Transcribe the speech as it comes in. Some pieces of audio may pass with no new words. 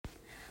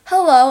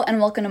Hello and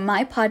welcome to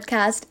my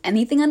podcast,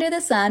 Anything Under the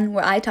Sun,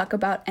 where I talk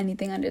about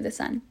anything under the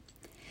sun.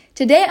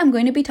 Today I'm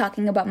going to be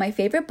talking about my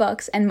favorite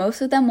books, and most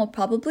of them will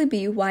probably be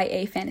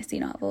YA fantasy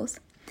novels.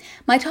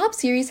 My top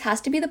series has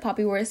to be the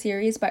Poppy War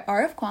series by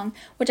R.F. Kuang,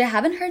 which I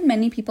haven't heard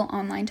many people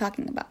online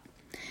talking about.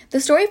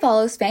 The story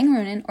follows Fang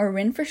Runin, or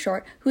Rin for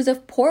short, who's a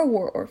poor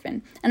war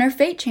orphan, and her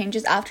fate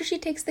changes after she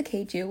takes the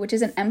Keiju, which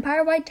is an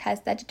empire-wide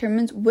test that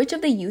determines which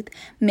of the youth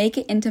make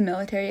it into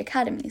military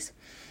academies.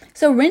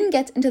 So Rin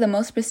gets into the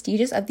most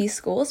prestigious of these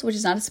schools, which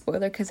is not a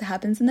spoiler because it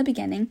happens in the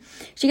beginning.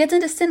 She gets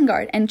into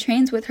Singard and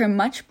trains with her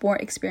much more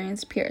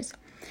experienced peers.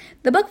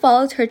 The book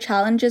follows her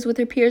challenges with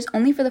her peers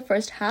only for the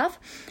first half,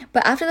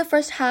 but after the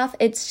first half,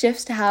 it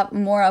shifts to have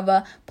more of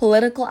a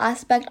political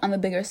aspect on the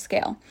bigger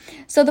scale.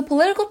 So the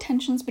political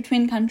tensions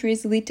between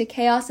countries lead to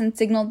chaos and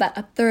signal that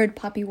a third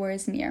Poppy War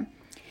is near.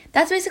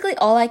 That's basically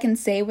all I can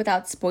say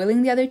without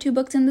spoiling the other two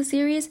books in the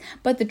series,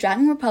 but The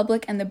Dragon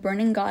Republic and The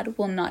Burning God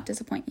will not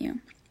disappoint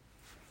you.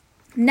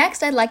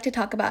 Next, I'd like to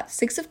talk about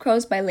Six of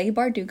Crows by Leigh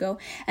Bardugo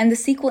and the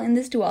sequel in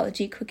this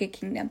duology, Crooked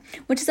Kingdom,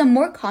 which is a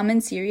more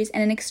common series,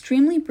 and an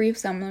extremely brief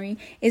summary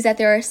is that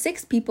there are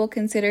 6 people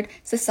considered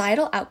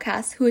societal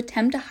outcasts who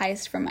attempt a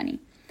heist for money.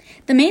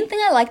 The main thing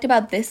I liked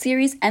about this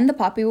series and the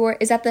Poppy War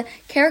is that the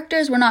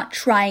characters were not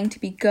trying to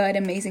be good,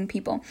 amazing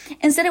people.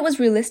 Instead, it was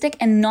realistic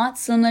and not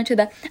similar to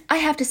the I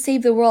have to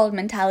save the world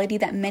mentality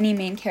that many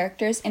main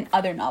characters in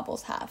other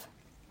novels have.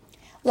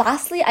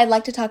 Lastly, I'd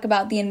like to talk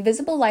about The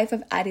Invisible Life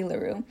of Addie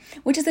LaRue,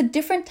 which is a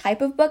different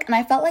type of book, and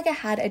I felt like it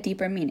had a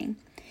deeper meaning.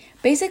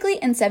 Basically,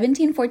 in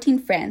 1714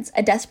 France,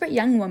 a desperate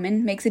young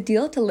woman makes a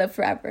deal to live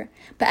forever,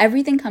 but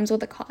everything comes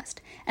with a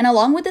cost, and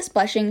along with this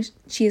blessing,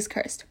 she is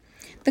cursed.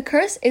 The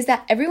curse is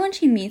that everyone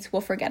she meets will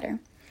forget her.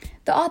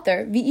 The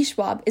author, V.E.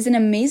 Schwab, is an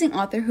amazing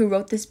author who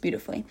wrote this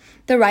beautifully.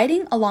 The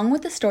writing, along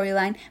with the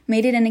storyline,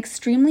 made it an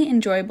extremely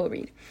enjoyable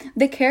read.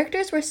 The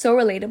characters were so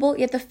relatable,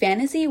 yet the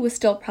fantasy was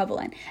still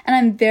prevalent, and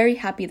I'm very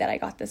happy that I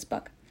got this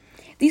book.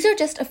 These are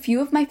just a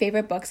few of my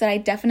favorite books that I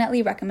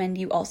definitely recommend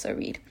you also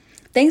read.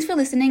 Thanks for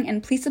listening,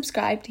 and please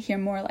subscribe to hear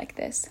more like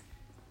this.